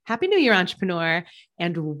Happy New Year, entrepreneur,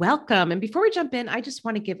 and welcome. And before we jump in, I just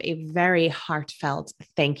want to give a very heartfelt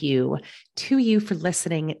thank you to you for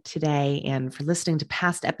listening today and for listening to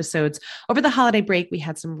past episodes. Over the holiday break, we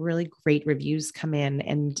had some really great reviews come in,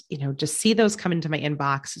 and just see those come into my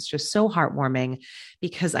inbox. It's just so heartwarming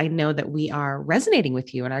because I know that we are resonating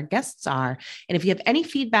with you and our guests are. And if you have any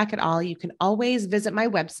feedback at all, you can always visit my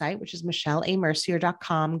website, which is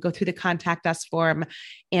michelleamercier.com, go through the contact us form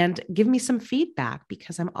and give me some feedback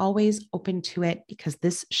because I'm always open to it because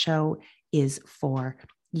this show is for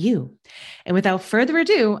you. And without further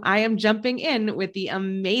ado, I am jumping in with the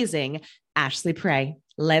amazing Ashley Paré.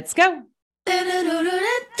 Let's go.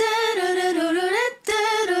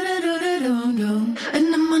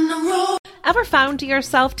 Ever found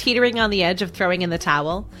yourself teetering on the edge of throwing in the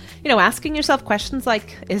towel? Asking yourself questions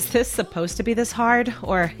like, is this supposed to be this hard?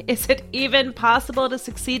 Or is it even possible to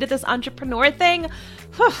succeed at this entrepreneur thing?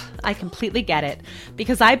 Whew, I completely get it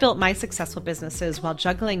because I built my successful businesses while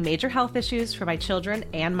juggling major health issues for my children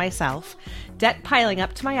and myself, debt piling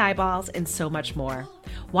up to my eyeballs, and so much more.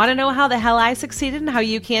 Want to know how the hell I succeeded and how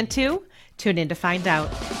you can too? Tune in to find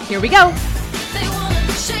out. Here we go.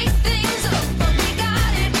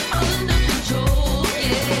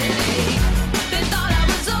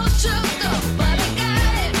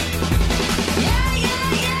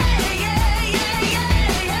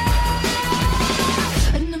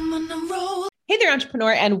 Hey there,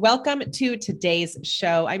 entrepreneur, and welcome to today's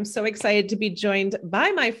show. I'm so excited to be joined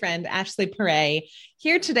by my friend, Ashley Paré,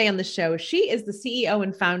 here today on the show. She is the CEO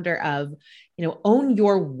and founder of, Own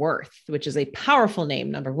Your Worth, which is a powerful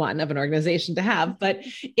name, number one, of an organization to have, but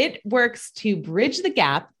it works to bridge the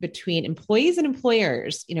gap between employees and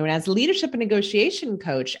employers. And as a leadership and negotiation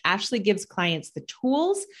coach, Ashley gives clients the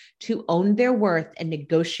tools to own their worth and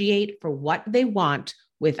negotiate for what they want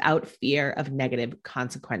without fear of negative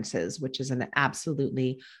consequences, which is an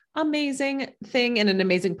absolutely amazing thing and an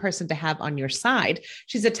amazing person to have on your side.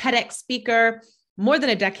 She's a TEDx speaker, more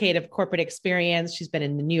than a decade of corporate experience. She's been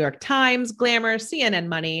in the New York Times, Glamour, CNN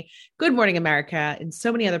Money, Good Morning America, and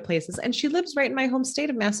so many other places. And she lives right in my home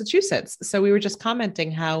state of Massachusetts. So we were just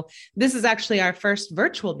commenting how this is actually our first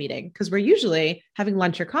virtual meeting because we're usually having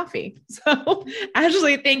lunch or coffee. So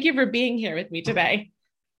Ashley, thank you for being here with me today.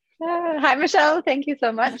 Hi, Michelle. Thank you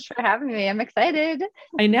so much for having me. I'm excited.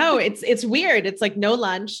 I know it's weird. It's like no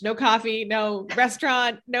lunch, no coffee, no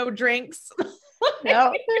restaurant, no drinks.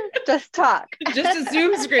 No, just talk. Just a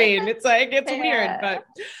Zoom screen. It's weird, but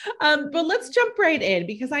let's jump right in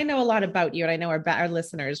because I know a lot about you and I know our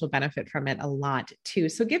listeners will benefit from it a lot too.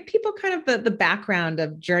 So give people kind of the background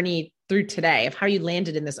of journey through today of how you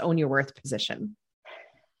landed in this Own Your Worth position.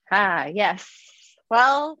 Yes.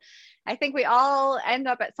 Well, I think we all end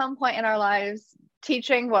up at some point in our lives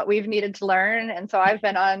teaching what we've needed to learn. And so I've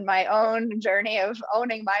been on my own journey of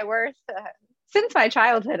owning my worth since my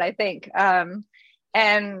childhood, I think. I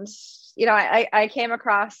came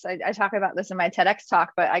across, I talk about this in my TEDx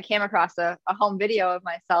talk, but I came across a home video of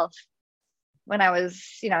myself when I was,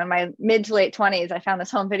 in my mid to late 20s. I found this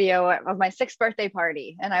home video of my 6th birthday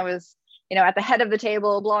party. And I was, at the head of the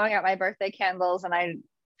table blowing out my birthday candles. And I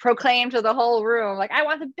proclaimed to the whole room, like, I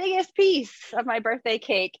want the biggest piece of my birthday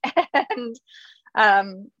cake. And,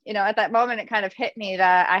 at that moment, it kind of hit me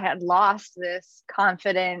that I had lost this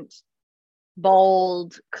confident,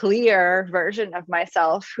 bold, clear version of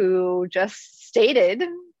myself who just stated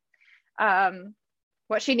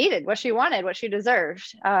what she needed, what she wanted, what she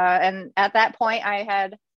deserved. And at that point, I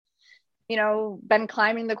had, been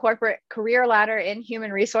climbing the corporate career ladder in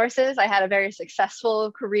human resources. I had a very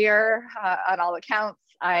successful career on all accounts.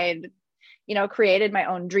 I'd, created my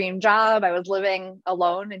own dream job. I was living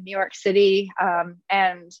alone in New York City.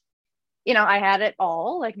 And I had it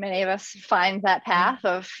all, like many of us find that path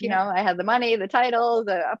of, I had the money, the title,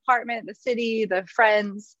 the apartment, the city, the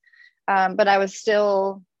friends, but I was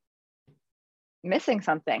still missing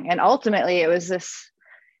something. And ultimately it was this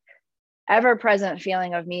ever-present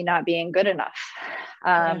feeling of me not being good enough.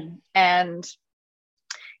 And,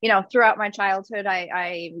 throughout my childhood,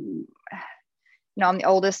 I'm the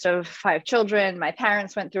oldest of 5 children. My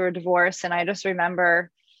parents went through a divorce, and I just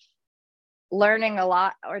remember learning a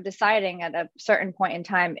lot, or deciding at a certain point in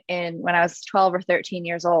time when I was 12 or 13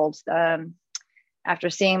 years old, after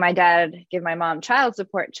seeing my dad give my mom child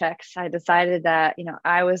support checks, I decided that,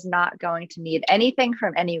 I was not going to need anything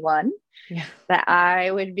from anyone, that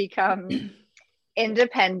I would become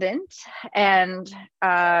independent and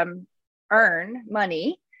earn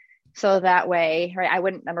money. So that way, right, I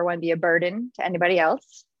wouldn't, number one, be a burden to anybody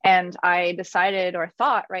else. And I decided or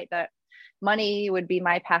thought, right, that money would be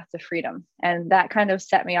my path to freedom. And that kind of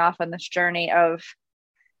set me off on this journey of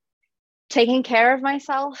taking care of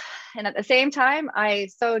myself. And at the same time, I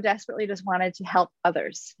so desperately just wanted to help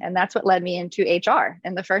others. And that's what led me into HR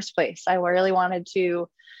in the first place. I really wanted to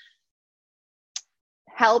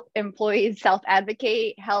help employees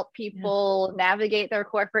self-advocate, help people navigate their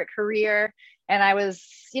corporate career. And I was,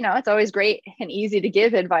 it's always great and easy to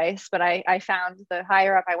give advice, but I found the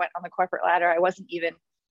higher up I went on the corporate ladder, I wasn't even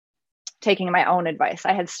taking my own advice.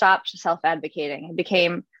 I had stopped self-advocating. It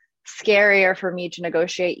became scarier for me to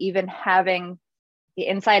negotiate, even having the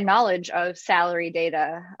inside knowledge of salary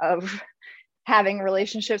data, of having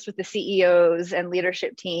relationships with the CEOs and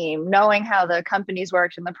leadership team, knowing how the companies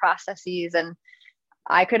worked and the processes. And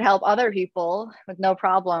I could help other people with no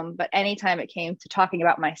problem. But anytime it came to talking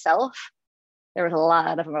about myself, there was a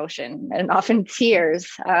lot of emotion and often tears.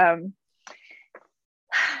 And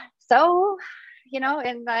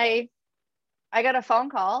I got a phone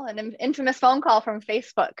call, an infamous phone call from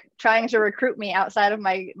Facebook trying to recruit me outside of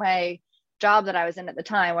my job that I was in at the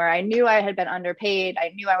time, where I knew I had been underpaid.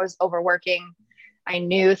 I knew I was overworking. I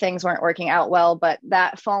knew things weren't working out well, but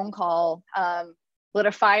that phone call lit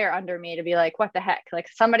a fire under me to be like, what the heck? Like,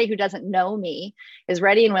 somebody who doesn't know me is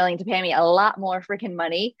ready and willing to pay me a lot more freaking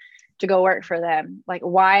money to go work for them. Like,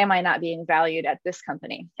 why am I not being valued at this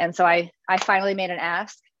company? And so I finally made an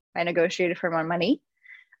ask. I negotiated for more money.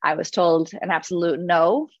 I was told an absolute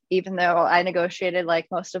no, even though I negotiated like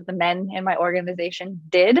most of the men in my organization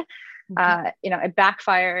did. It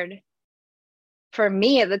backfired for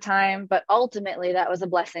me at the time, but ultimately that was a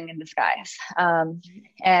blessing in disguise.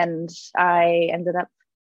 And I ended up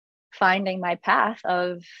finding my path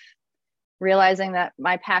of realizing that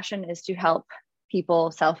my passion is to help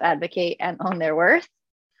people self-advocate and own their worth.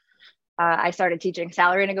 I started teaching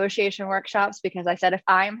salary negotiation workshops because I said, if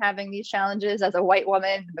I'm having these challenges as a white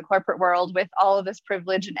woman in the corporate world with all of this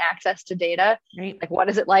privilege and access to data, like, what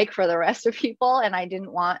is it like for the rest of people? And I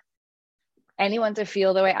didn't want anyone to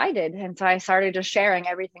feel the way I did. And so I started just sharing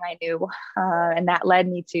everything I knew. And that led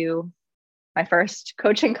me to my first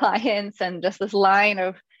coaching clients and just this line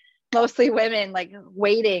of mostly women like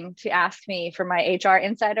waiting to ask me for my HR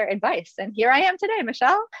insider advice. And here I am today,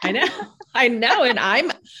 Michelle. I know. And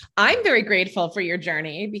I'm very grateful for your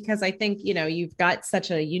journey, because I think, you've got such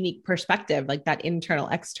a unique perspective, like that internal,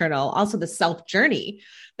 external, also the self journey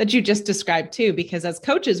that you just described too, because as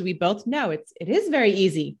coaches, we both know it is very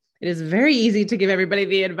easy. It is very easy to give everybody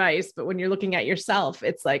the advice, but when you're looking at yourself,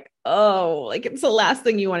 it's like, it's the last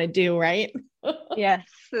thing you want to do, right? Yes.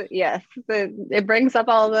 It brings up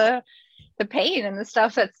all the pain and the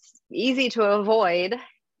stuff that's easy to avoid.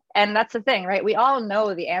 And that's the thing, right? We all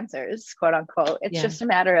know the answers, quote unquote. It's just a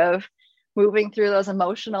matter of moving through those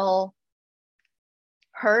emotional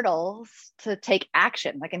hurdles to take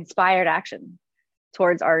action, like inspired action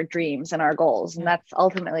towards our dreams and our goals. And that's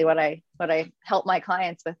ultimately what I help my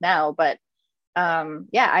clients with now. But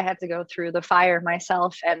I had to go through the fire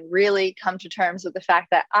myself and really come to terms with the fact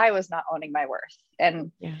that I was not owning my worth.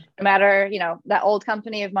 And no matter, that old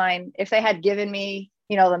company of mine, if they had given me,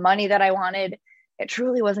 the money that I wanted, it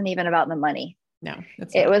truly wasn't even about the money. No,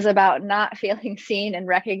 it was about not feeling seen and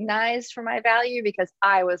recognized for my value, because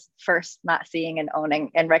I was first not seeing and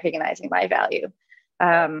owning and recognizing my value.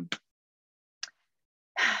 I'm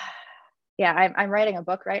writing a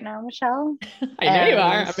book right now, Michelle. I know you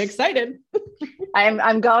are. I'm excited.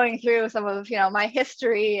 I'm going through some of my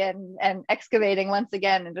history and excavating once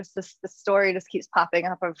again, and just the story just keeps popping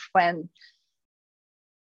up of when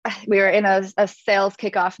we were in a sales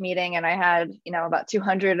kickoff meeting, and I had about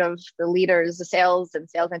 200 of the leaders, the sales and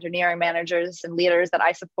sales engineering managers and leaders that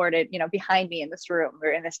I supported behind me in this room.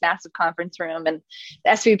 We're in this massive conference room, and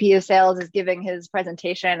the SVP of sales is giving his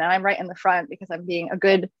presentation, and I'm right in the front because I'm being a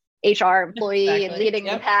good HR employee and leading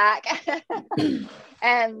the pack.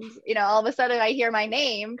 And all of a sudden I hear my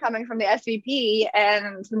name coming from the SVP,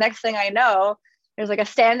 and the next thing I know, there's like a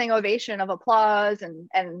standing ovation of applause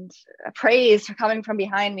and praise coming from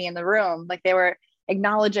behind me in the room. Like, they were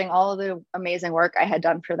acknowledging all of the amazing work I had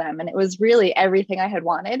done for them, and it was really everything I had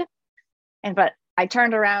wanted. But I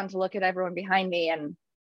turned around to look at everyone behind me, and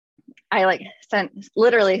I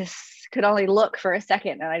literally could only look for a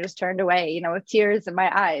second, and I just turned away, with tears in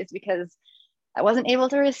my eyes, because I wasn't able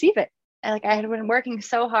to receive it. I had been working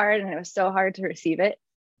so hard, and it was so hard to receive it.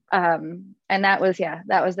 And that was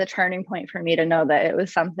the turning point for me to know that it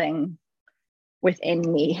was something within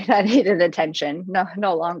me that needed attention,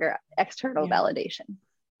 no longer external validation.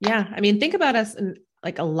 Yeah. I mean, think about us, and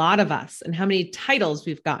like a lot of us, and how many titles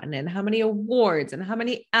we've gotten, and how many awards, and how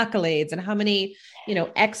many accolades, and how many,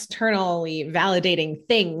 externally validating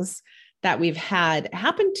things that we've had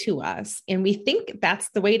happen to us. And we think that's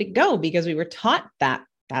the way to go because we were taught that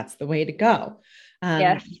that's the way to go.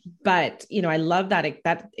 Um, but I love that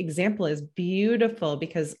example is beautiful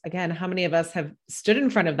because again, how many of us have stood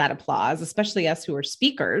in front of that applause, especially us who are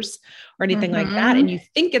speakers or anything like that. And you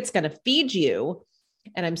think it's going to feed you.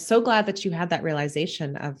 And I'm so glad that you had that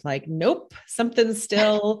realization of like, nope, something's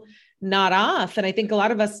still not off. And I think a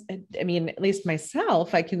lot of us, I mean, at least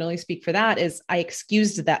myself, I can only speak for that, is I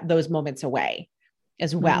excused those moments away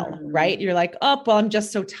as well, right? You're like, oh, well, I'm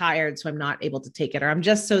just so tired, so I'm not able to take it, or I'm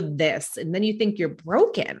just so this. And then you think you're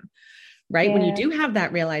broken, right? When you do have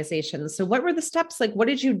that realization. So what were the steps? Like, what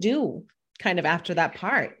did you do kind of after that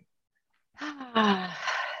part?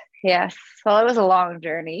 Yes. Well, it was a long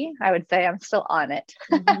journey. I would say I'm still on it.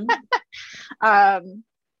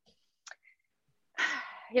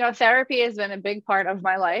 Therapy has been a big part of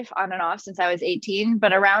my life on and off since I was 18.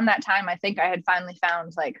 But around that time, I think I had finally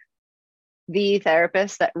found like the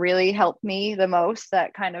therapist that really helped me the most.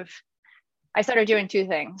 I started doing two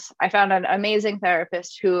things. I found an amazing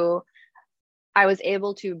therapist who I was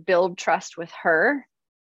able to build trust with her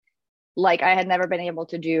like I had never been able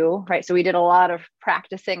to do, right? So we did a lot of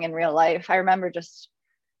practicing in real life. I remember just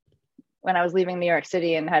when I was leaving New York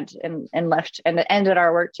City and left and ended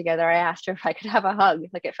our work together, I asked her if I could have a hug.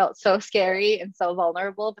 Like it felt so scary and so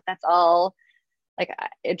vulnerable, but that's all, like,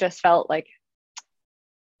 it just felt like,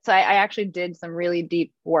 so I actually did some really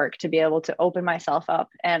deep work to be able to open myself up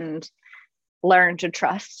and learn to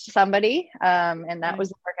trust somebody. And that was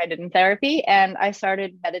the work I did in therapy. And I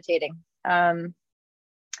started meditating.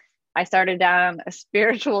 I started down a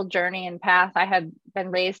spiritual journey and path. I had been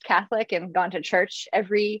raised Catholic and gone to church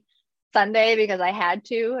every Sunday because I had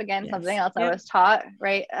to, again, something else I was taught,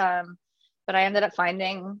 right? But I ended up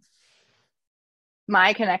finding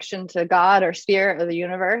my connection to God or spirit or the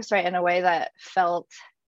universe, right, in a way that felt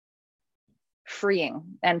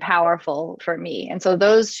freeing and powerful for me. And so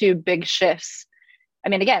those two big shifts, I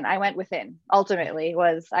mean, again, I went within, ultimately,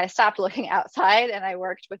 was I stopped looking outside and I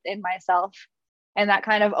worked within myself. And that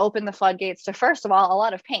kind of opened the floodgates to, first of all, a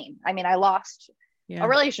lot of pain. I mean, I lost a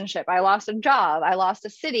relationship, I lost a job, I lost a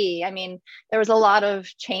city. I mean, there was a lot of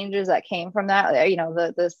changes that came from that.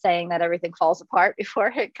 The saying that everything falls apart before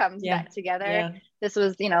it comes back together. This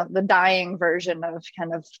was, the dying version of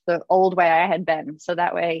kind of the old way I had been. So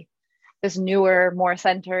that way, this newer, more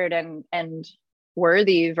centered and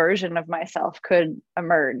worthy version of myself could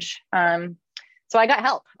emerge. So I got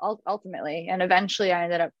help ultimately. And eventually I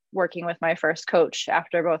ended up working with my first coach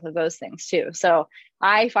after both of those things too. So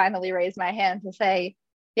I finally raised my hand to say,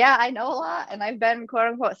 yeah, I know a lot and I've been quote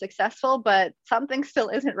unquote successful, but something still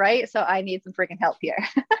isn't right. So I need some freaking help here.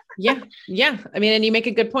 Yeah. I mean, and you make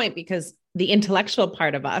a good point because the intellectual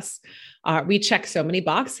part of us, we check so many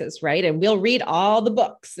boxes, right? And we'll read all the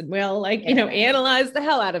books and we'll analyze the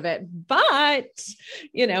hell out of it. But,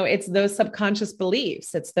 it's those subconscious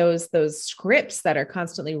beliefs. It's those scripts that are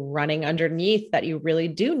constantly running underneath that you really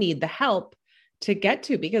do need the help to get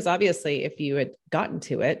to, because obviously if you had gotten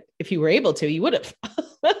to it, if you were able to, you would have,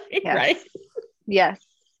 right? Yes.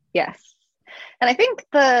 And I think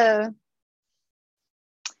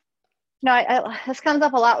this comes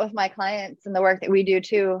up a lot with my clients and the work that we do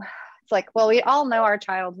too. It's like, well, we all know our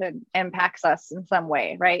childhood impacts us in some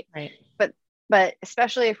way, right? Right. But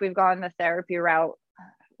especially if we've gone the therapy route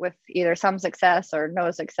with either some success or no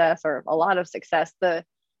success or a lot of success, there's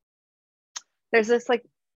this like,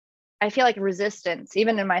 I feel like resistance,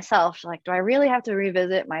 even in myself, like, do I really have to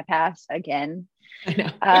revisit my past again? I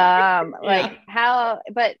know. Like how,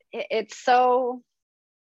 but it's so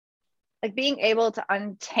like being able to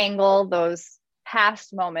untangle those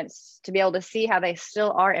past moments to be able to see how they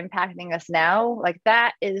still are impacting us now. Like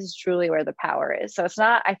that is truly where the power is. So it's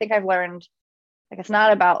not, I think I've learned, like, it's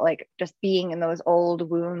not about like just being in those old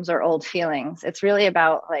wounds or old feelings. It's really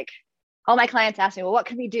about like, all my clients ask me, well, what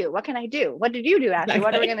can we do? What can I do? What did you do, Ashley?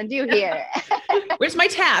 What are we going to do here? Where's my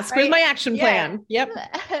task? Right? Where's my action plan? Yep.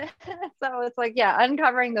 So it's like,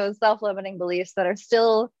 uncovering those self-limiting beliefs that are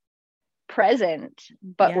still present,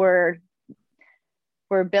 but were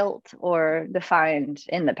built or defined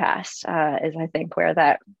in the past, is I think where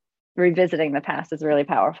that revisiting the past is really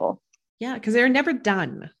powerful. Yeah, because they're never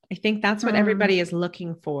done. I think that's what everybody is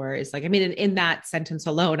looking for, is like, I mean, in that sentence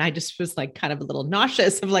alone, I just was like kind of a little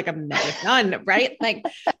nauseous of like, I'm never done, right? Like,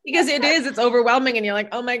 because it's overwhelming and you're like,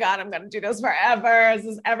 oh my God, I'm going to do this forever. Is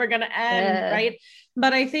this ever going to end? Right.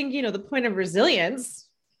 But I think, the point of resilience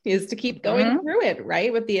is to keep going through it,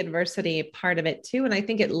 right? With the adversity part of it too. And I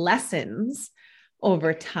think it lessens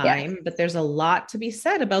over time, but there's a lot to be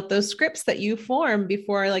said about those scripts that you form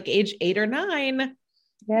before like age 8 or 9.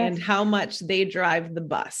 And how much they drive the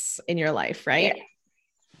bus in your life, right?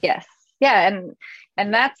 Yes. Yeah.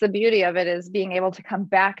 And that's the beauty of it, is being able to come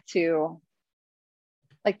back to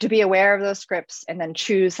like to be aware of those scripts and then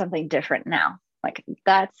choose something different now. Like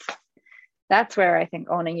that's where I think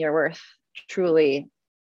owning your worth truly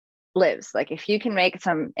lives. Like if you can make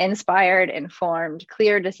some inspired, informed,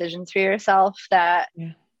 clear decisions for yourself that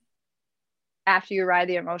after you ride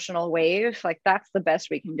the emotional wave, like that's the best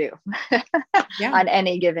we can do on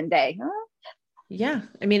any given day. Yeah.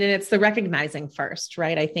 I mean, and it's the recognizing first,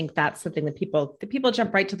 right? I think that's the thing that people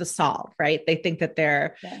jump right to the solve, right? They think that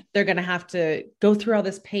they're going to have to go through all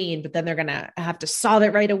this pain, but then they're going to have to solve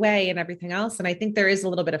it right away and everything else. And I think there is a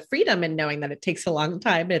little bit of freedom in knowing that it takes a long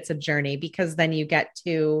time. It's a journey, because then you get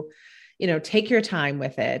to, take your time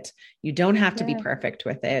with it. You don't have to be perfect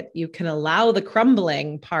with it. You can allow the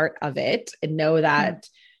crumbling part of it and know that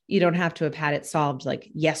you don't have to have had it solved like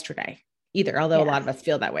yesterday either. Although a lot of us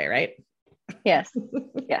feel that way, right? Yes,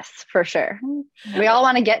 for sure. We all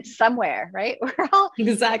want to get somewhere, right? We're all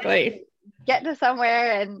exactly get to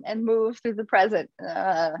somewhere and move through the present.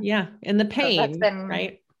 And the pain,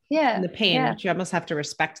 right? Yeah. And the pain, but you almost have to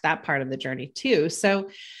respect that part of the journey too. So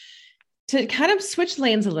to kind of switch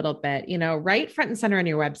lanes a little bit, right front and center on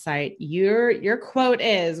your website, your quote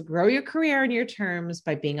is grow your career on your terms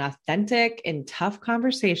by being authentic in tough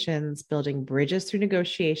conversations, building bridges through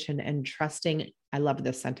negotiation, and trusting. I love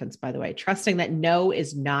this sentence, by the way, trusting that no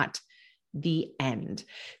is not the end.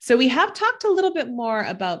 So we have talked a little bit more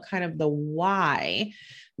about kind of the why,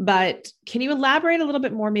 but can you elaborate a little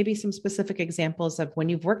bit more, maybe some specific examples of when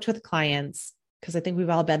you've worked with clients? Because I think we've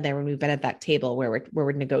all been there when we've been at that table where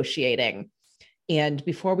we're negotiating. And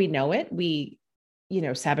before we know it, we,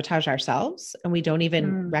 sabotage ourselves and we don't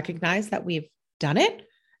even recognize that we've done it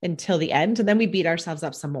until the end. And then we beat ourselves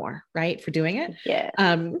up some more, right, for doing it. Yeah.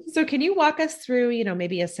 So can you walk us through,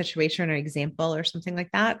 maybe a situation or example or something like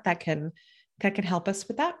that can help us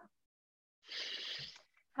with that?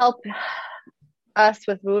 Help us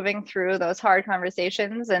with moving through those hard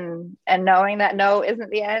conversations and knowing that no isn't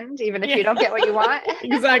the end, even if you don't get what you want.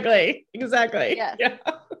 Exactly. Yes. Yeah.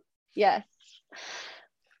 Yes.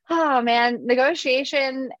 Oh man,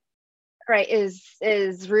 negotiation, right,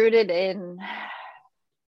 is rooted in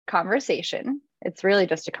conversation. It's really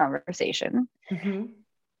just a conversation.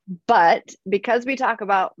 But because we talk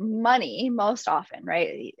about money most often,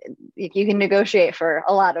 right? You can negotiate for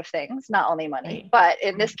a lot of things, not only money, but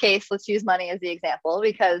in this case, let's use money as the example,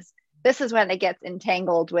 because this is when it gets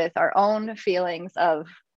entangled with our own feelings of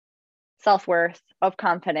self-worth, of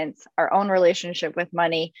confidence, our own relationship with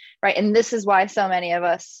money, right? And this is why so many of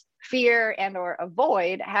us fear and or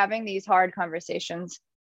avoid having these hard conversations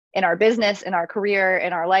in our business, in our career,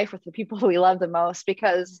 in our life with the people who we love the most,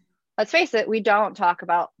 because let's face it, we don't talk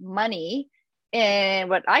about money in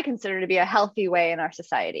what I consider to be a healthy way in our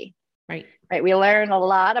society. Right. We learn a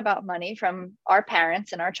lot about money from our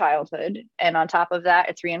parents in our childhood. And on top of that,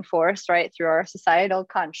 it's reinforced, right, through our societal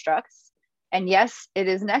constructs. And yes, it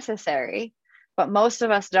is necessary, but most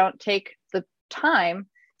of us don't take the time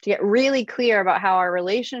to get really clear about how our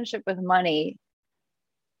relationship with money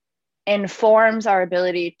informs our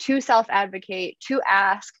ability to self-advocate, to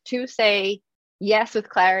ask, to say yes with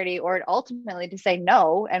clarity, or ultimately to say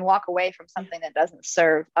no and walk away from something that doesn't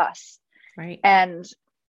serve us. Right. And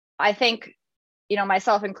I think,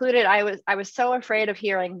 myself included, I was so afraid of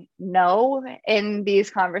hearing no in these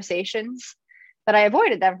conversations that I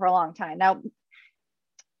avoided them for a long time. Now,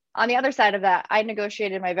 on the other side of that, I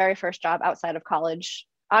negotiated my very first job outside of college,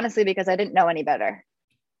 honestly, because I didn't know any better.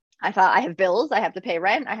 I thought, I have bills, I have to pay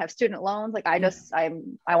rent, I have student loans. Like I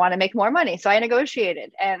want to make more money. So I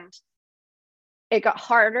negotiated, and it got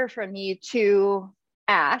harder for me to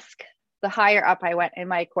ask the higher up I went in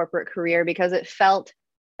my corporate career, because it felt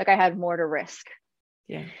like I had more to risk.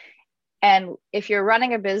 Yeah. And if you're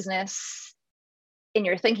running a business and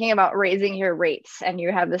you're thinking about raising your rates and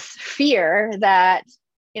you have this fear that,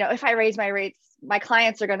 if I raise my rates, my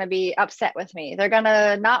clients are going to be upset with me. They're going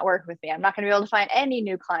to not work with me. I'm not going to be able to find any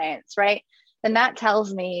new clients, right? Then that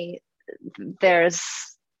tells me there's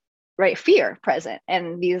fear present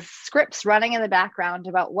and these scripts running in the background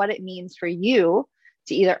about what it means for you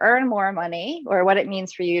to either earn more money or what it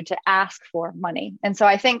means for you to ask for money. And so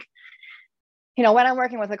I think, when I'm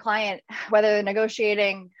working with a client, whether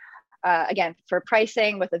negotiating, again, for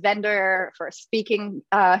pricing with a vendor, for a speaking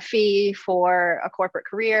fee, for a corporate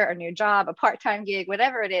career, a new job, a part-time gig,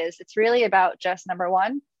 whatever it is, it's really about just, number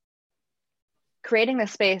one, creating the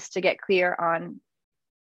space to get clear on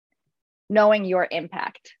knowing your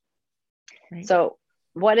impact. Right. So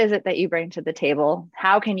what is it that you bring to the table?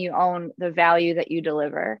 How can you own the value that you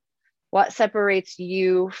deliver? What separates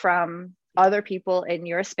you from other people in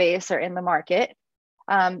your space or in the market?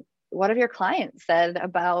 What have your clients said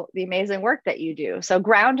about the amazing work that you do? So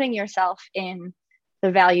grounding yourself in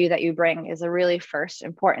the value that you bring is a really first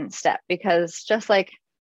important step, because just like,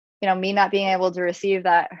 me not being able to receive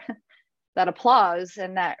that applause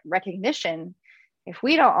and that recognition, if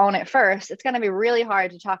we don't own it first, it's going to be really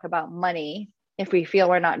hard to talk about money if we feel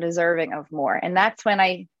we're not deserving of more. And that's when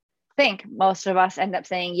I think most of us end up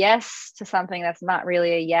saying yes to something that's not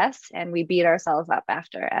really a yes, and we beat ourselves up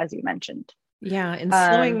after, as you mentioned. Yeah.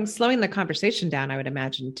 And slowing the conversation down, I would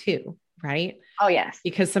imagine too, right? Oh, yes.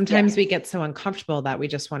 Because sometimes we get so uncomfortable that we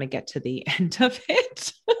just want to get to the end of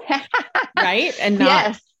it. Right. And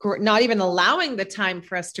not even allowing the time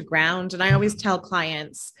for us to ground. And I always tell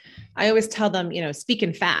clients, them, speak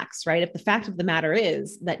in facts, right? If the fact of the matter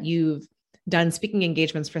is that you've done speaking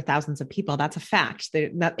engagements for thousands of people, that's a fact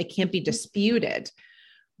that it can't be disputed.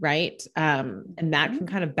 Right. And that can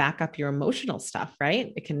kind of back up your emotional stuff,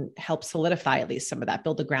 right? It can help solidify at least some of that,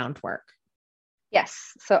 build the groundwork.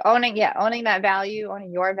 Yes. So owning that value,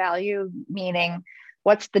 owning your value, meaning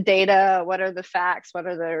what's the data? What are the facts? What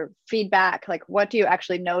are the feedback? Like, what do you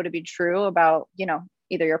actually know to be true about,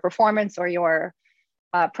 either your performance or your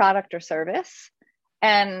product or service?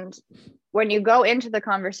 And when you go into the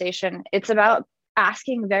conversation, it's about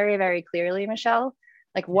asking very, very clearly, Michelle,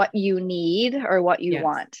 like what you need or what you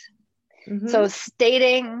want. Mm-hmm. So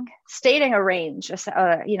stating a range,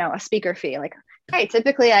 a speaker fee, like, hey,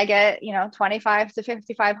 typically I get, 25 to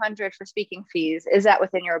 5,500 for speaking fees. Is that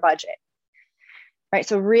within your budget? Right.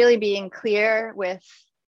 So really being clear with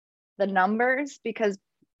the numbers, because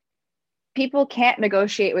people can't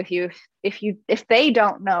negotiate with you if they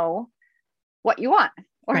don't know what you want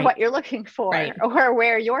or what you're looking for or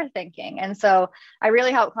where you're thinking. And so I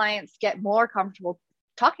really help clients get more comfortable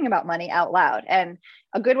talking about money out loud. And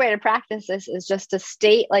a good way to practice this is just to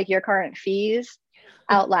state like your current fees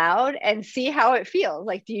out loud and see how it feels.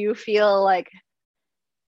 Like, do you feel like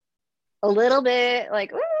a little bit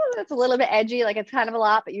like, ooh, that's a little bit edgy, like it's kind of a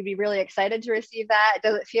lot, but you'd be really excited to receive that?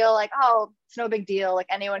 Does it feel like, oh, it's no big deal, like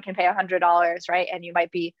anyone can pay $100, right? And you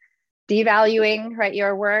might be devaluing, right,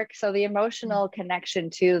 your work. So the emotional connection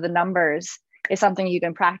to the numbers is something you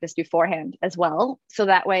can practice beforehand as well. So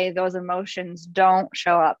that way those emotions don't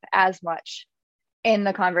show up as much in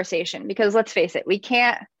the conversation, because let's face it, we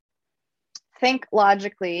can't think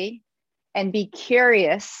logically and be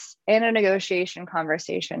curious in a negotiation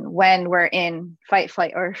conversation when we're in fight,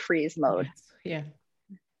 flight, or freeze mode. Yeah.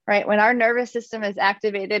 Right. When our nervous system is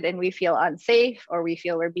activated and we feel unsafe, or we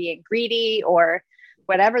feel we're being greedy, or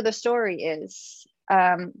whatever the story is,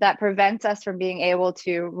 that prevents us from being able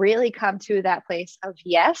to really come to that place of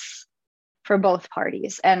yes for both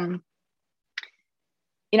parties. And,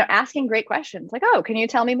 asking great questions like, oh, can you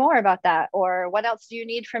tell me more about that? Or what else do you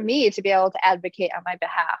need from me to be able to advocate on my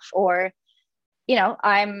behalf? Or,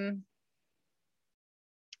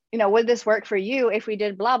 would this work for you if we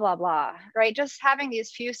did blah, blah, blah, right? Just having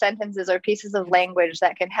these few sentences or pieces of language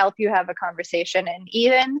that can help you have a conversation, and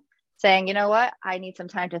even saying, you know what, I need some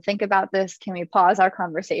time to think about this. Can we pause our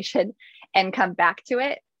conversation and come back to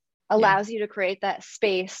it? Allows you to create that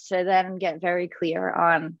space to then get very clear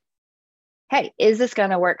on, hey, is this going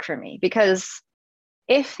to work for me? Because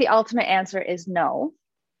if the ultimate answer is no,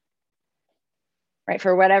 right,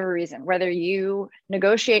 for whatever reason, whether you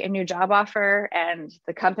negotiate a new job offer and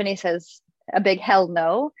the company says a big hell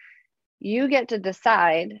no, you get to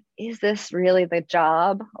decide, is this really the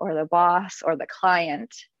job or the boss or the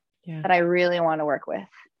client that I really want to work with,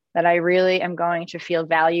 that I really am going to feel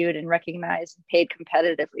valued and recognized and paid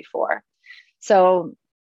competitively for? So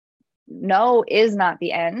no is not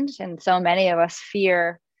the end. And so many of us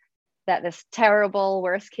fear that this terrible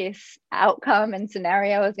worst case outcome and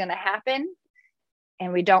scenario is going to happen.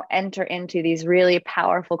 And we don't enter into these really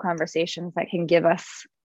powerful conversations that can give us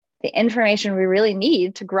the information we really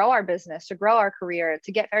need to grow our business, to grow our career,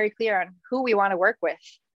 to get very clear on who we want to work with.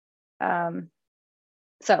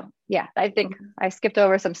 So yeah, I think I skipped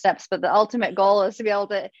over some steps, but the ultimate goal is to be able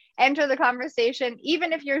to enter the conversation,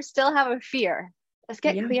 even if you still have a fear. Just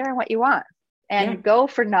get clear on what you want and go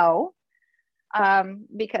for no,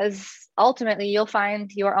 because ultimately you'll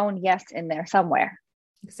find your own yes in there somewhere.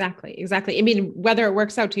 Exactly. I mean, whether it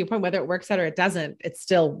works out, to your point, whether it works out or it doesn't, it's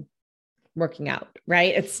still working out,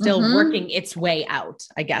 right? It's still working its way out,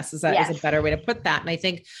 I guess, is a better way to put that. And I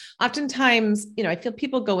think oftentimes, I feel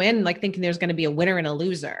people go in like thinking there's going to be a winner and a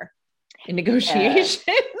loser in negotiations.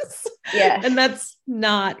 Yes. And that's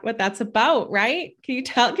not what that's about, right? Can you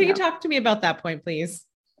talk to me about that point, please?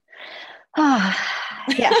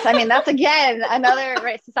 Yes. I mean, that's again, another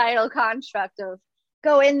societal construct of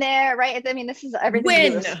go in there, right? I mean, this is everything to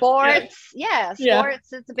do with sports.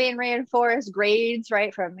 Sports, it's being reinforced, grades,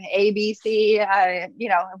 right? From A, B, C,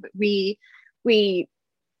 we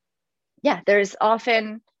yeah, there's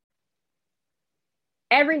often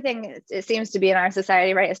everything, it seems to be in our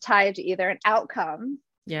society, right, is tied to either an outcome,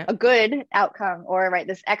 Yeah. a good outcome, or right,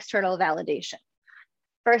 this external validation.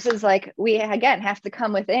 Versus like we again have to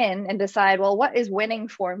come within and decide, well, what is winning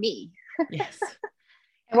for me? Yes.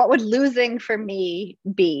 And what would losing for me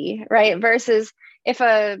be, right? Versus if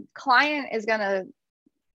a client is going to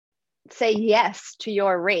say yes to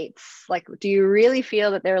your rates, like, do you really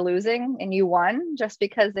feel that they're losing and you won just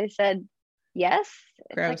because they said yes?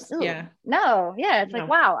 Gross. It's like, Yeah. no. Yeah. It's No. like,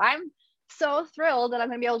 wow, I'm so thrilled that I'm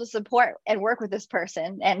going to be able to support and work with this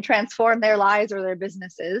person and transform their lives or their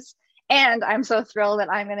businesses. And I'm so thrilled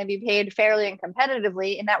that I'm going to be paid fairly and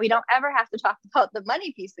competitively, and that we don't ever have to talk about the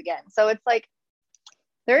money piece again. So it's like,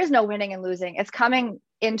 there is no winning and losing. It's coming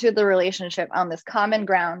into the relationship on this common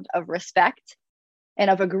ground of respect and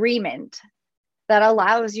of agreement that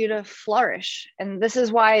allows you to flourish. And this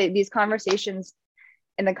is why these conversations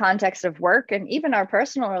in the context of work and even our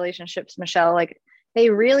personal relationships, Michelle, like, they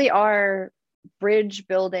really are bridge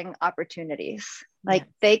building opportunities. Like,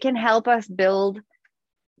 they can help us build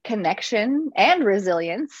connection and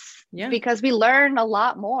resilience, because we learn a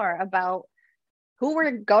lot more about who we're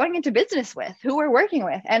going into business with, who we're working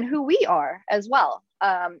with, and who we are as well.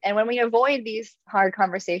 And when we avoid these hard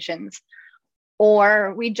conversations,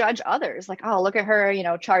 or we judge others, like, oh, look at her,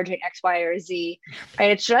 charging X, Y, or Z, right?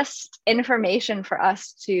 It's just information for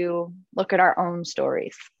us to look at our own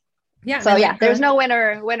stories. Yeah. So yeah, there's no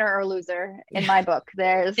winner or loser in my book.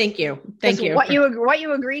 There's Thank you. What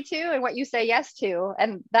you agree to and what you say yes to,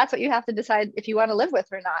 and that's what you have to decide if you want to live with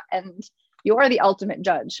or not. And you're the ultimate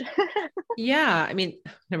judge. Yeah. I mean,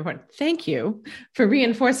 number one, thank you for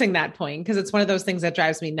reinforcing that point, because it's one of those things that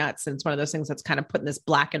drives me nuts. And it's one of those things that's kind of put in this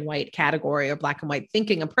black and white category or black and white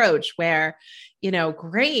thinking approach where,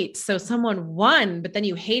 great. So someone won, but then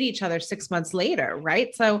you hate each other 6 months later.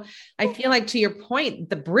 Right. So I feel like, to your point,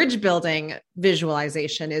 the bridge building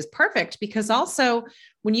visualization is perfect, because also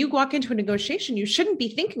when you walk into a negotiation, you shouldn't be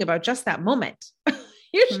thinking about just that moment.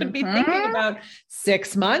 You should be thinking about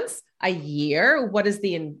 6 months, a year. What is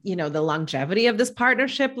the longevity of this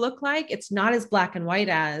partnership look like? It's not as black and white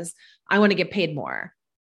as I want to get paid more,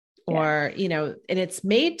 or, and it's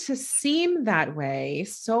made to seem that way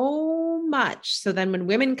so much. So then when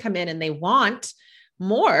women come in and they want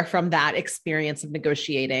more from that experience of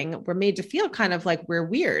negotiating, we're made to feel kind of like we're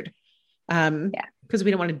weird. Because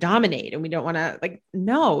we don't want to dominate, and we don't want to, like,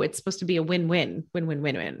 no, it's supposed to be a win-win all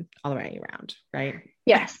the way around. Right.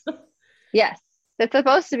 Yes. Yes. It's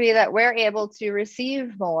supposed to be that we're able to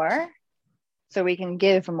receive more so we can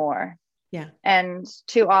give more. Yeah. And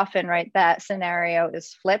too often, right, that scenario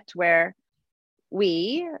is flipped, where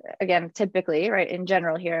we, again, typically, right, in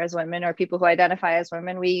general here as women, or people who identify as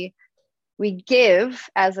women, we give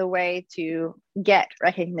as a way to get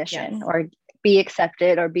recognition, or be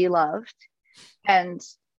accepted, or be loved. And,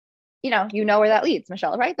 you know where that leads,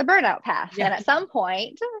 Michelle, right? The burnout path. Yeah. And at some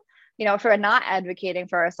point, if we're not advocating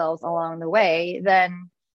for ourselves along the way, then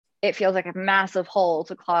it feels like a massive hole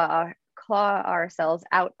to claw ourselves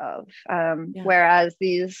out of. Whereas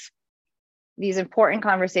these important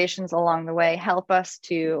conversations along the way help us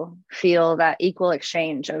to feel that equal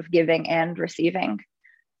exchange of giving and receiving.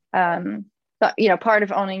 But, part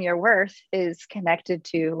of owning your worth is connected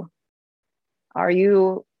to, are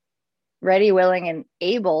you ready, willing, and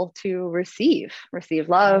able to receive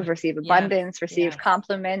love, receive abundance, receive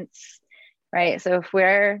compliments, right? So if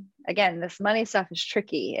this money stuff is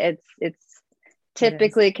tricky. It's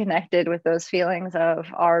typically connected with those feelings of,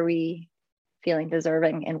 are we feeling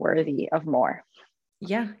deserving and worthy of more?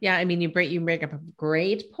 Yeah. Yeah. I mean, you bring up a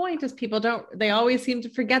great point, as people they always seem to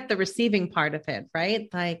forget the receiving part of it, right?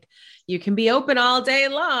 Like, you can be open all day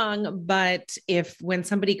long, but when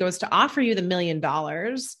somebody goes to offer you the $1 million,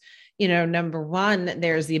 number one,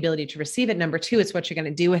 there's the ability to receive it. Number two, it's what you're going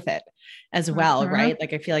to do with it as well. Right.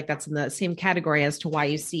 Like, I feel like that's in the same category as to why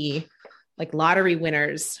you see, like, lottery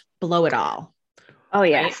winners blow it all. Oh,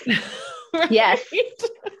 yes. Right? Yes.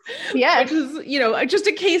 Yes. Which is, just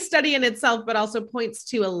a case study in itself, but also points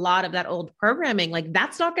to a lot of that old programming. Like,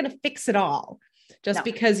 that's not going to fix it all just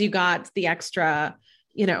because you got the extra,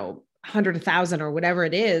 100, 1,000 or whatever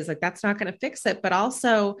it is. Like, that's not going to fix it. But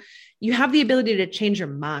also, you have the ability to change your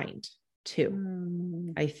mind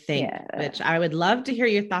too, I think, which I would love to hear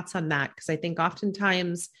your thoughts on that. Cause I think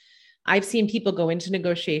oftentimes I've seen people go into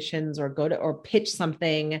negotiations or pitch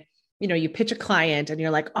something, you pitch a client and you're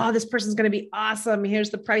like, oh, this person's going to be awesome. Here's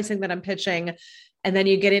the pricing that I'm pitching. And then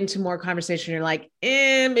you get into more conversation. You're like,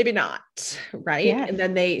 maybe not. Right. Yeah. And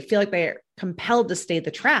then they feel like they're compelled to stay the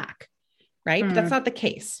track. Right. But that's not the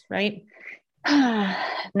case. Right.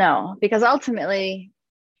 No, because ultimately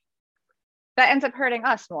that ends up hurting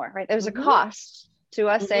us more, right? There's a cost to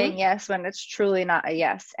us saying yes when it's truly not a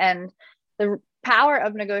yes. And the power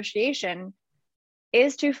of negotiation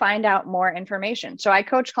is to find out more information. So I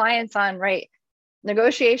coach clients on, right,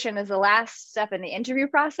 negotiation is the last step in the interview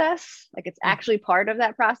process. Like it's actually part of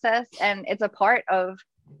that process. And it's a part of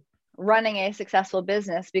running a successful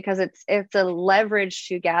business because it's a leverage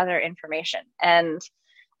to gather information. And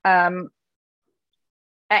at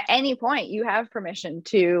any point you have permission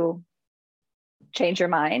to change your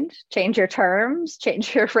mind, change your terms,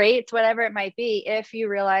 change your rates, whatever it might be, if you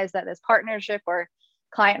realize that this partnership or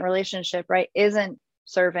client relationship, right, isn't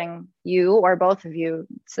serving you or both of you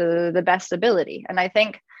to the best ability. And I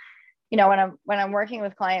think, you know, when I'm working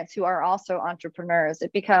with clients who are also entrepreneurs,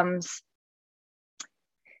 it becomes,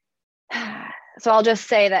 so I'll just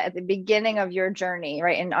say that at the beginning of your journey,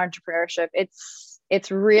 right, in entrepreneurship,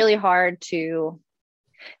 it's really hard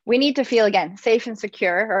we need to feel, again, safe and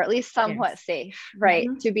secure, or at least somewhat safe, right,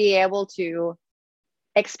 to be able to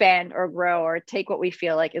expand or grow or take what we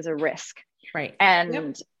feel like is a risk. Right.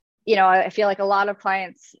 And, you know, I feel like a lot of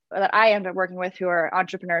clients that I end up working with who are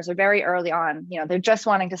entrepreneurs are very early on, you know, they're just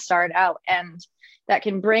wanting to start out, and that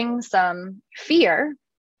can bring some fear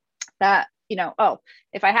that, you know, oh,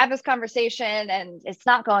 if I have this conversation and it's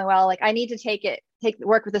not going well, like I need to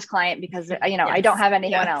work with this client because, you know, I don't have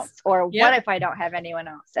anyone else, or what if I don't have anyone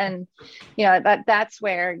else? And, you know, that's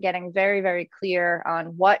where getting very, very clear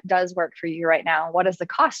on what does work for you right now. What is the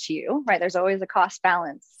cost to you, right? There's always a cost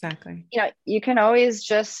balance. Exactly. You know, you can always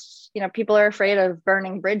just, you know, people are afraid of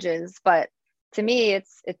burning bridges, but to me,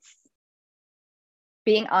 it's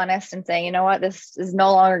being honest and saying, you know what, this is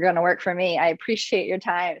no longer going to work for me. I appreciate your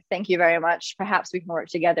time. Thank you very much. Perhaps we can work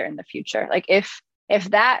together in the future. Like if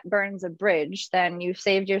that burns a bridge, then you've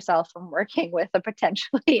saved yourself from working with a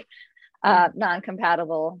potentially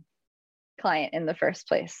non-compatible client in the first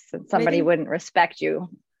place, and somebody wouldn't respect you.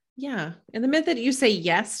 Yeah. And the minute that you say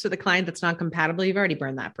yes to the client that's not compatible, you've already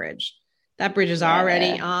burned that bridge. That bridge is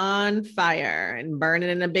already on fire and burning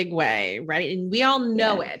in a big way. Right. And we all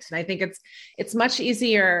know it. And I think it's much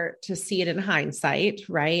easier to see it in hindsight.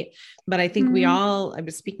 Right. But I think I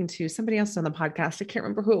was speaking to somebody else on the podcast. I can't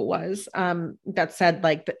remember who it was, that said,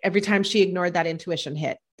 like, every time she ignored that intuition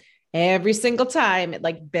hit, every single time it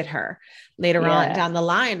like bit her later on down the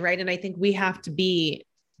line. Right. And I think we have to be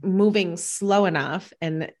moving slow enough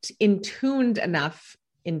and in tuned enough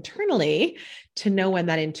internally to know when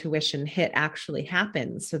that intuition hit actually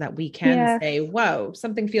happens, so that we can say, whoa,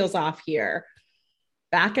 something feels off here,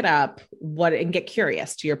 back it up, and get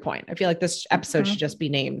curious. To your point, I feel like this episode should just be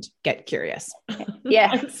named Get Curious.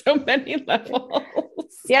 On so many levels.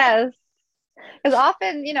 Yes. Because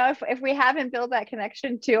often, you know, if we haven't built that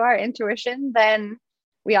connection to our intuition, then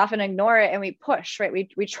we often ignore it and we push, right?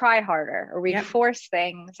 We try harder, or we force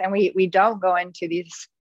things, and we don't go into these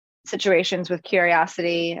situations with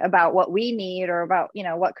curiosity about what we need or about, you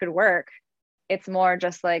know, what could work. It's more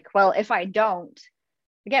just like, well, if I don't,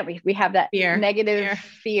 again, we have that negative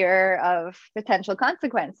fear of potential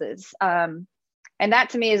consequences. And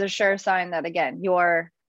that to me is a sure sign that, again,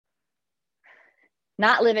 you're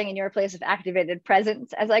not living in your place of activated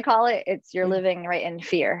presence, as I call it. You're living right in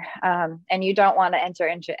fear. And you don't want to enter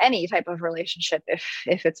into any type of relationship if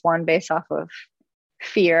it's one based off of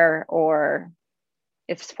fear or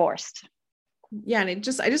it's forced. Yeah. And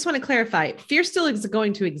I just want to clarify, fear still is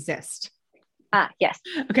going to exist. Yes.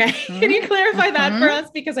 Okay. Can you clarify that for us?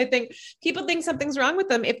 Because I think people think something's wrong with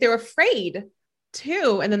them if they're afraid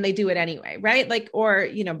to, and then they do it anyway. Right. Like, or,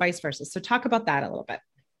 you know, vice versa. So talk about that a little bit.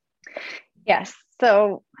 Yes.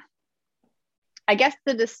 So I guess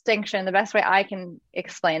the distinction, the best way I can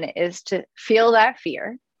explain it is to feel that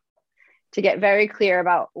fear, to get very clear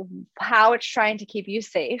about how it's trying to keep you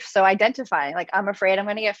safe. So identifying, like, I'm afraid I'm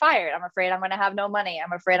going to get fired. I'm afraid I'm going to have no money.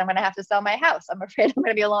 I'm afraid I'm going to have to sell my house. I'm afraid I'm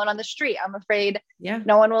going to be alone on the street. I'm afraid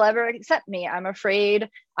no one will ever accept me. I'm afraid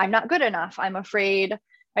I'm not good enough. I'm afraid,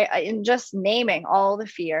 and just naming all the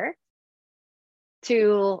fear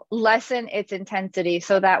to lessen its intensity.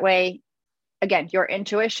 So that way, again, your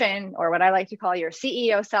intuition, or what I like to call your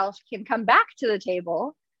CEO self, can come back to the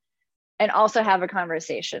table and also have a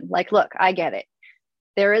conversation. Like, look, I get it.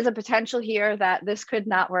 There is a potential here that this could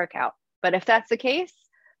not work out. But if that's the case,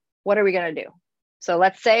 what are we going to do? So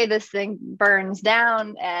let's say this thing burns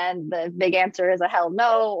down and the big answer is a hell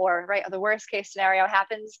no, or the worst case scenario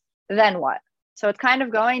happens, then what? So it's kind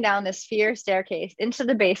of going down this fear staircase into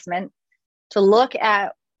the basement to look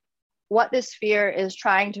at what this fear is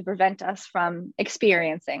trying to prevent us from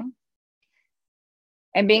experiencing,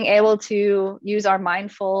 and being able to use our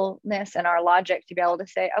mindfulness and our logic to be able to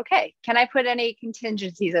say, okay, can I put any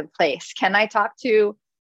contingencies in place? Can I talk to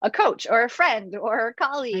a coach or a friend or a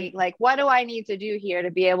colleague. Like, what do I need to do here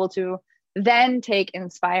to be able to then take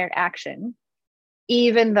inspired action,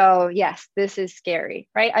 even though, yes, this is scary,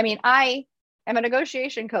 right? I mean, I am a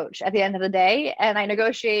negotiation coach at the end of the day, and I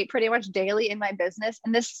negotiate pretty much daily in my business.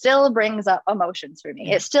 And this still brings up emotions for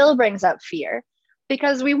me. It still brings up fear,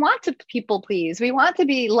 because we want to people please. We want to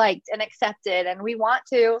be liked and accepted, and we want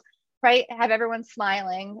to, right, have everyone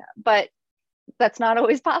smiling, but that's not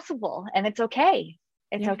always possible. And it's okay.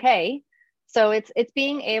 It's okay. So it's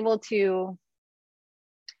being able to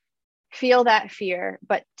feel that fear,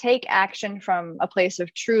 but take action from a place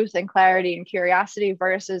of truth and clarity and curiosity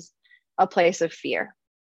versus a place of fear.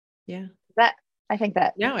 Yeah. I think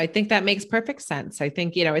that makes perfect sense. I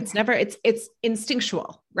think, it's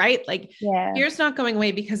instinctual, right? Like fear's not going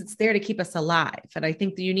away because it's there to keep us alive. And I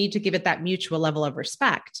think that you need to give it that mutual level of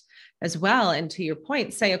respect as well. And to your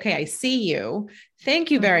point, say, okay, I see you. Thank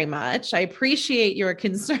you very much. I appreciate your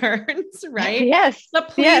concerns, right? Yes. But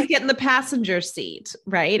please get in the passenger seat,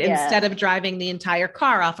 right? Instead of driving the entire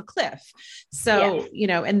car off a cliff. So,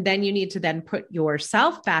 and then you need to then put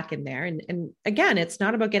yourself back in there. And again, it's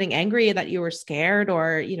not about getting angry that you were scared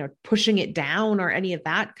or, pushing it down or any of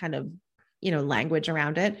that kind of, language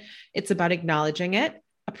around it. It's about acknowledging it,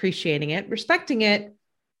 appreciating it, respecting it,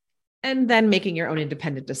 and then making your own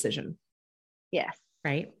independent decision. Yes.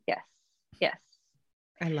 Right? Yes. Yes.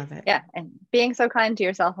 I love it. Yeah. And being so kind to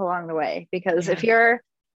yourself along the way, because if you're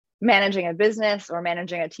managing a business or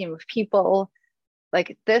managing a team of people,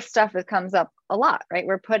 like this stuff that comes up a lot, right?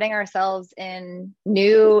 We're putting ourselves in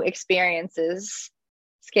new experiences,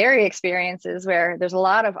 scary experiences where there's a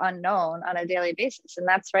lot of unknown on a daily basis. And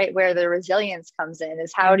that's right where the resilience comes in,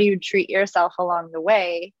 is how do you treat yourself along the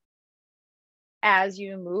way as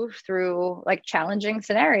you move through like challenging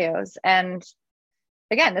scenarios. And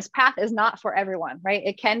again, this path is not for everyone, right?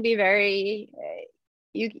 It can be very,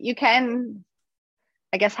 you can,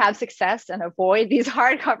 I guess, have success and avoid these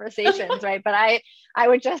hard conversations, right? But I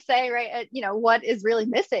would just say, right, what is really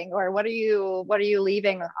missing, or what are you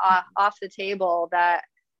leaving off the table that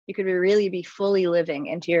you could really be fully living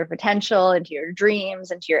into your potential, into your dreams,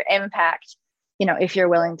 into your impact, if you're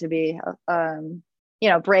willing to be,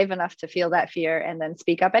 brave enough to feel that fear and then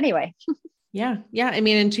speak up anyway. Yeah. I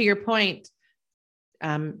mean, and to your point,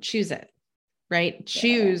 choose it, right?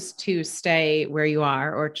 Choose to stay where you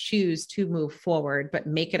are or choose to move forward, but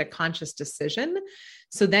make it a conscious decision.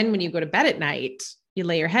 So then when you go to bed at night, you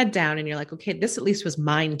lay your head down and you're like, okay, this at least was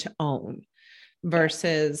mine to own,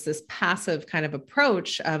 versus this passive kind of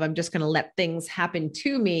approach of I'm just going to let things happen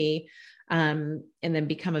to me, and then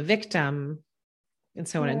become a victim, and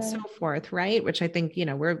so on and so forth. Right. Which I think,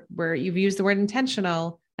 where you've used the word intention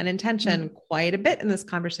quite a bit in this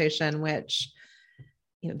conversation, which,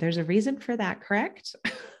 there's a reason for that, correct?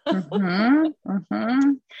 Yeah.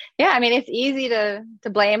 I mean, it's easy to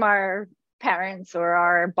blame our parents or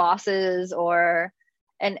our bosses or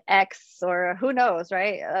an ex or who knows,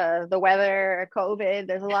 right? The weather, COVID,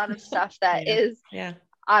 there's a lot of stuff that is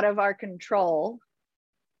out of our control.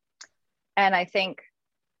 And I think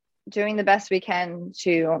doing the best we can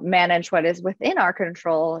to manage what is within our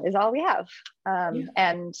control is all we have.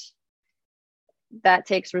 And that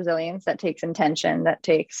takes resilience, that takes intention, that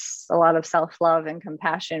takes a lot of self-love and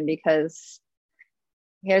compassion, because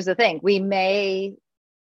here's the thing, we may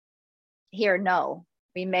hear no,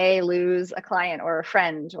 we may lose a client or a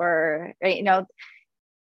friend or,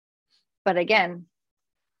 but again,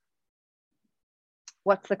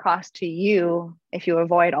 what's the cost to you if you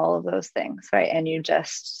avoid all of those things, right? And you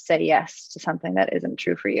just say yes to something that isn't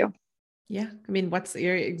true for you. Yeah. I mean,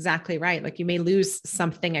 you're exactly right. Like you may lose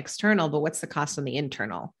something external, but what's the cost on the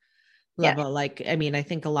internal level? Like, I mean, I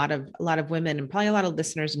think a lot of women and probably a lot of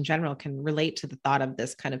listeners in general can relate to the thought of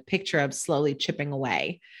this kind of picture of slowly chipping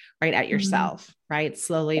away, right, at yourself, right?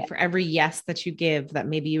 Slowly for every yes that you give that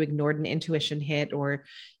maybe you ignored an intuition hit or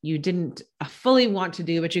you didn't fully want to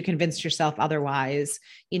do, but you convinced yourself otherwise,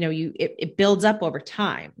 it builds up over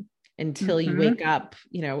time until you wake up,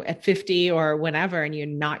 at 50 or whenever, and you're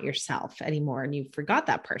not yourself anymore and you forgot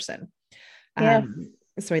that person.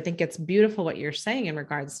 So I think it's beautiful what you're saying in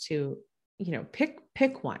regards to,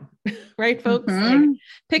 pick one, right, folks? Like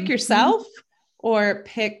pick yourself or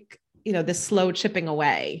pick, this slow chipping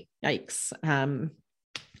away, yikes,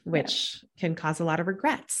 which can cause a lot of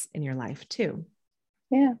regrets in your life too.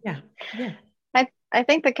 Yeah. I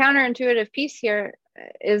think the counterintuitive piece here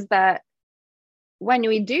is that when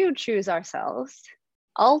we do choose ourselves,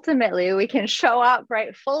 ultimately we can show up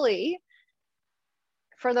right fully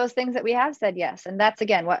for those things that we have said yes. And that's,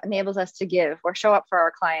 again, what enables us to give or show up for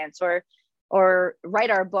our clients or or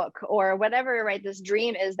write our book or whatever, right? This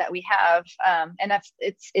dream is that we have. And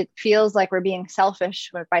it feels like we're being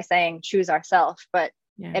selfish by saying choose ourselves, but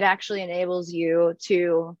it actually enables you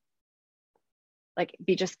to like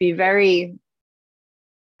be very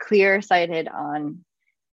clear sighted on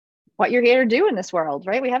what you're here to do in this world,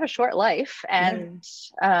 right? We have a short life, and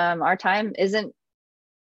our time isn't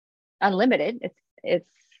unlimited. It's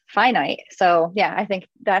finite. So yeah, I think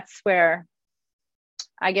that's where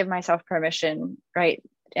I give myself permission, right?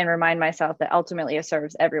 And remind myself that ultimately it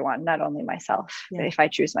serves everyone, not only myself, if I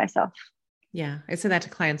choose myself. Yeah. I say that to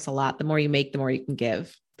clients a lot. The more you make, the more you can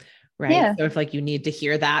give. Right. Yeah. So if like you need to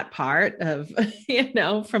hear that part of,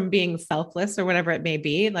 from being selfless or whatever it may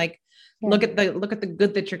be, like look at the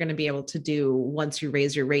good that you're going to be able to do once you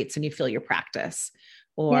raise your rates and you fill your practice,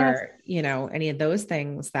 or, any of those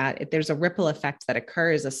things, that if there's a ripple effect that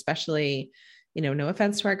occurs, especially, no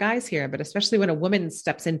offense to our guys here, but especially when a woman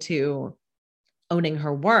steps into owning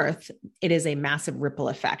her worth, it is a massive ripple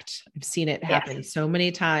effect. I've seen it happen so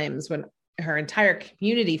many times when her entire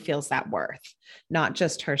community feels that worth, not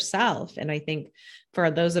just herself. And I think for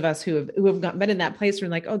those of us who have been in that place where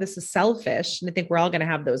we're like, oh, this is selfish. And I think we're all going to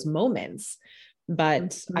have those moments,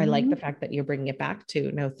 but I like the fact that you're bringing it back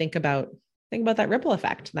to, think about that ripple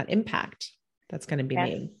effect, that impact that's going to be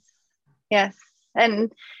made. Yes.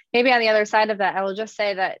 And maybe on the other side of that, I will just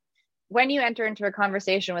say that when you enter into a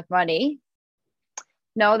conversation with money,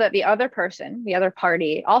 know that the other person, the other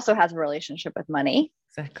party, also has a relationship with money.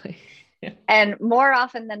 Exactly. Yeah. And more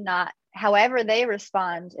often than not, however they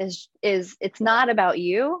respond is it's not about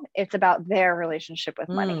you, it's about their relationship with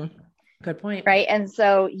money. Good point. Right. And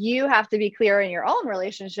so you have to be clear in your own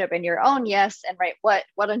relationship and your own yes and right, what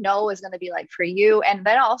a no is going to be like for you. And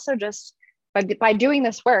then also just by doing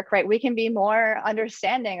this work, right, we can be more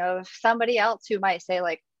understanding of somebody else who might say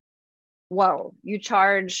like, whoa, you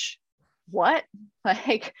charge what?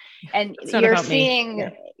 Like, and you're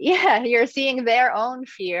seeing, you're seeing their own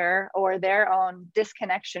fear or their own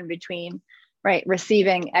disconnection between, right,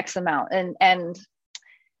 receiving X amount. And,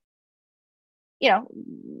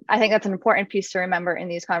 I think that's an important piece to remember in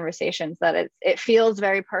these conversations, that it feels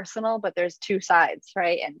very personal, but there's two sides,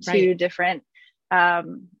 right? And two different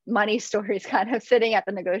money stories kind of sitting at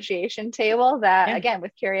the negotiation table that, again,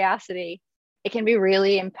 with curiosity, it can be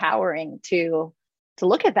really empowering to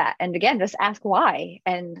look at that. And again, just ask why.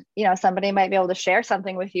 And, somebody might be able to share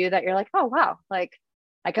something with you that you're like, oh, wow, like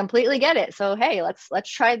I completely get it. So, hey, let's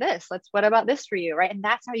try this. What about this for you? Right. And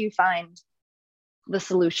that's how you find the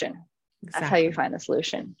solution. Exactly. That's how you find the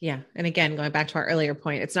solution. Yeah. And again, going back to our earlier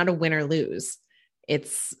point, it's not a win or lose.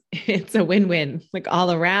 It's a win-win, like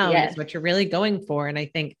all around is what you're really going for. And I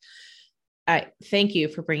think, thank you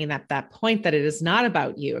for bringing up that point that it is not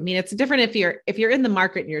about you. I mean, it's different if you're in the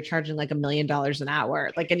market and you're charging like $1 million an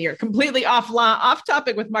hour, like, and you're completely off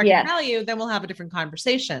topic with market value, then we'll have a different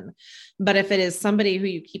conversation. But if it is somebody who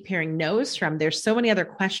you keep hearing no's from, there's so many other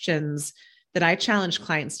questions that I challenge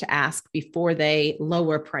clients to ask before they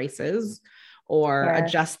lower prices or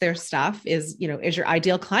adjust their stuff. Is your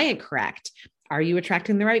ideal client correct? Are you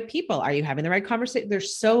attracting the right people? Are you having the right conversation?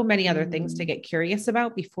 There's so many other things to get curious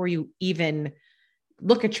about before you even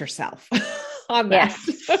look at yourself on that.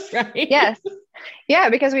 Yes. Right? Yes. Yeah.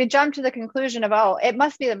 Because we jump to the conclusion of, oh, it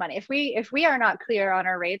must be the money. If we are not clear on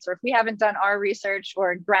our rates, or if we haven't done our research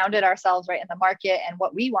or grounded ourselves right in the market and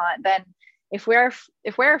what we want, then if we're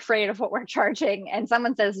afraid of what we're charging and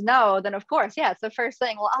someone says no, then of course, it's the first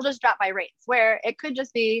thing, well, I'll just drop my rates, where it could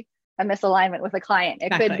just be a misalignment with a client.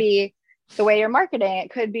 It could be the way you're marketing.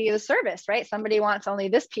 It could be the service, right? Somebody wants only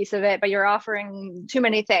this piece of it, but you're offering too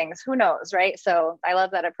many things. Who knows, right? So I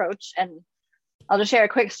love that approach. And I'll just share a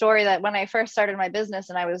quick story that when I first started my business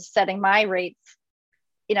and I was setting my rates,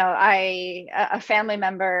 a family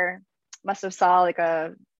member must have saw like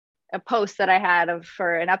a post that I had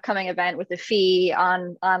for an upcoming event with a fee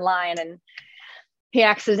online, and he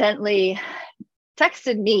accidentally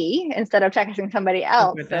texted me instead of texting somebody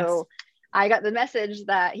else. So I got the message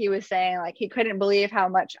that he was saying like he couldn't believe how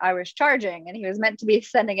much I was charging, and he was meant to be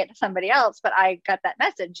sending it to somebody else, but I got that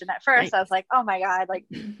message. And at first I was like, oh my God, like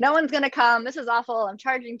no one's going to come. This is awful. I'm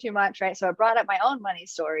charging too much. Right. So I brought up my own money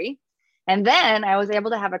story. And then I was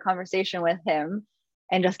able to have a conversation with him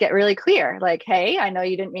and just get really clear. Like, hey, I know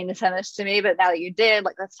you didn't mean to send this to me, but now that you did,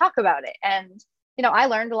 like, let's talk about it. And, I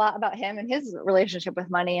learned a lot about him and his relationship with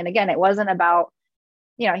money. And again, it wasn't about,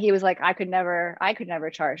 he was like, I could never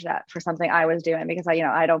charge that for something I was doing because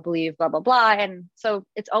I don't believe blah, blah, blah. And so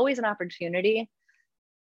it's always an opportunity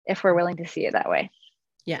if we're willing to see it that way.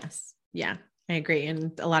 Yes. Yeah, I agree.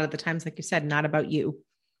 And a lot of the times, like you said, not about you.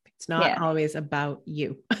 It's not always about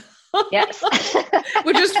you. Yes.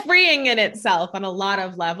 Which is freeing in itself on a lot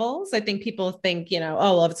of levels. I think people think, oh,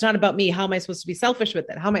 well, if it's not about me, how am I supposed to be selfish with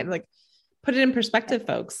it? How am I like, put it in perspective,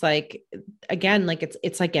 folks. Like, again, like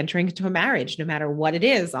it's like entering into a marriage, no matter what it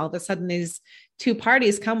is, all of a sudden these two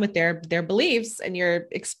parties come with their beliefs and you're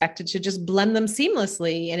expected to just blend them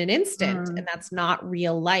seamlessly in an instant. And that's not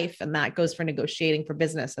real life. And that goes for negotiating for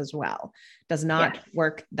business as well. Does not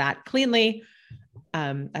work that cleanly.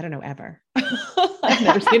 I don't know, ever. I've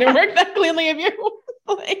never seen it work that cleanly of you.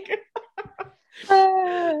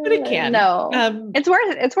 But it can. No,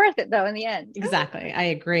 it's worth it though in the end. Exactly. I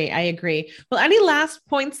agree. Well, any last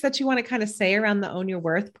points that you want to kind of say around the own your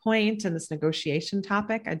worth point and this negotiation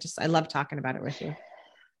topic? I love talking about it with you.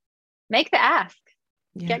 Make the ask,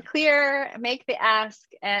 get clear, make the ask,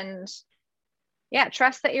 and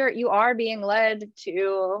trust that you are being led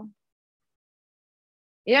to,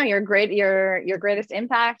 your greatest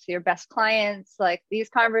impact, your best clients. Like, these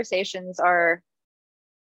conversations are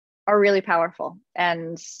really powerful,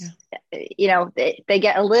 and they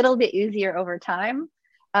get a little bit easier over time.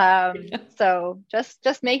 So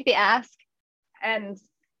just make the ask, and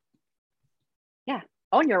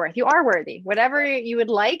own your worth. You are worthy. Whatever you would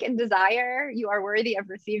like and desire, you are worthy of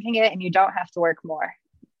receiving it, and you don't have to work more.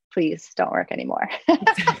 Please don't work anymore.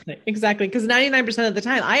 Exactly. Because 99% of the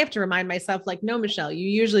time I have to remind myself, like, no, Michelle, you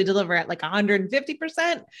usually deliver at like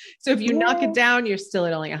 150%. So if you knock it down, you're still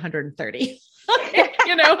at only 130.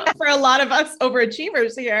 For a lot of us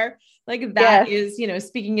overachievers here, like that is,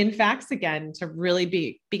 speaking in facts again, to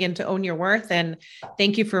really begin to own your worth. And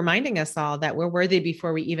thank you for reminding us all that we're worthy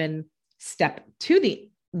before we even step to the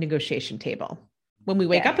negotiation table. When we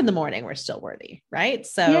wake up in the morning, we're still worthy. Right.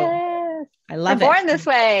 So I love it. Born this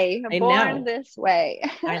way. Born this way.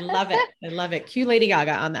 I love it. Cue Lady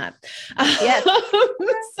Gaga on that. Yes.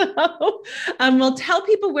 So we'll tell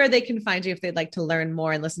people where they can find you if they'd like to learn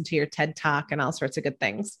more and listen to your TED Talk and all sorts of good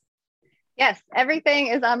things. Yes. Everything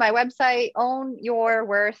is on my website,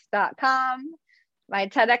 ownyourworth.com. My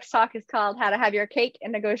TEDx talk is called How to Have Your Cake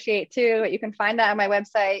and Negotiate Too. You can find that on my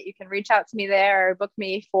website. You can reach out to me there or book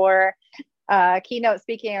me for keynote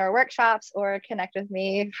speaking or workshops, or connect with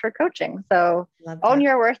me for coaching. So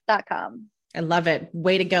ownyourworth.com. I love it.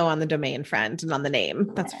 Way to go on the domain, friend, and on the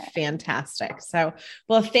name. That's fantastic. So,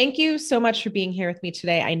 well, thank you so much for being here with me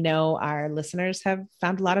today. I know our listeners have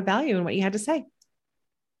found a lot of value in what you had to say.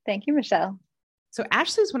 Thank you, Michelle. So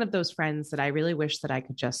Ashley is one of those friends that I really wish that I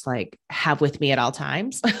could just like have with me at all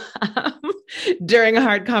times during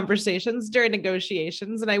hard conversations, during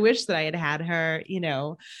negotiations. And I wish that I had her,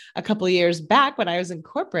 a couple of years back when I was in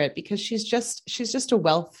corporate, because she's just a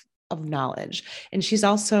wealth of knowledge. And she's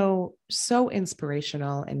also so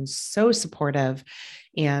inspirational and so supportive.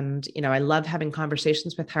 And, I love having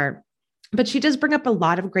conversations with her. But she does bring up a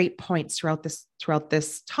lot of great points throughout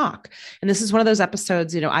this talk. And this is one of those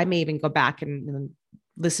episodes, I may even go back and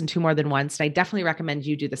listen to more than once. And I definitely recommend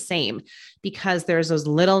you do the same, because there's those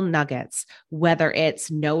little nuggets, whether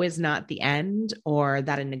it's no is not the end, or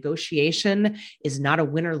that a negotiation is not a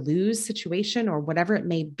win or lose situation, or whatever it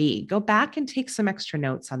may be. Go back and take some extra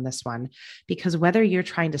notes on this one, because whether you're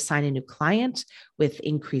trying to sign a new client with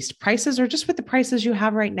increased prices or just with the prices you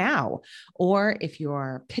have right now, or if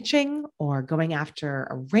you're pitching or going after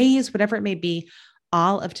a raise, whatever it may be,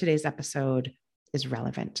 all of today's episode is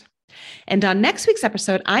relevant. And on next week's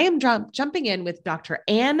episode, I am jumping in with Dr.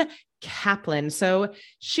 Ann Kaplan. So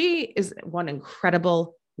she is one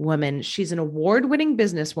incredible woman. She's an award-winning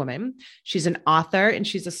businesswoman. She's an author, and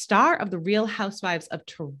she's a star of The Real Housewives of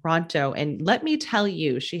Toronto. And let me tell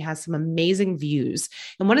you, she has some amazing views.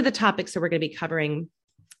 And one of the topics that we're going to be covering,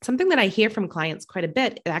 something that I hear from clients quite a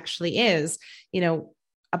bit, actually is,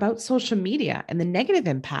 about social media and the negative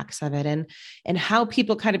impacts of it, and how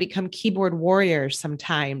people kind of become keyboard warriors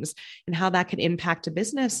sometimes, and how that can impact a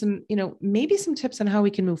business, and, maybe some tips on how we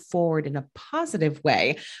can move forward in a positive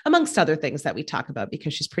way, amongst other things that we talk about,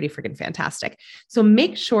 because she's pretty freaking fantastic. So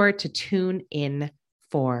make sure to tune in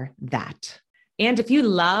for that. And if you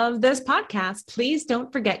love this podcast, please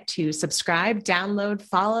don't forget to subscribe, download,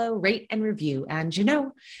 follow, rate, and review. And,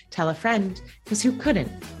 tell a friend, because who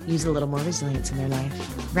couldn't use a little more resilience in their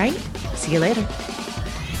life, right? See you later.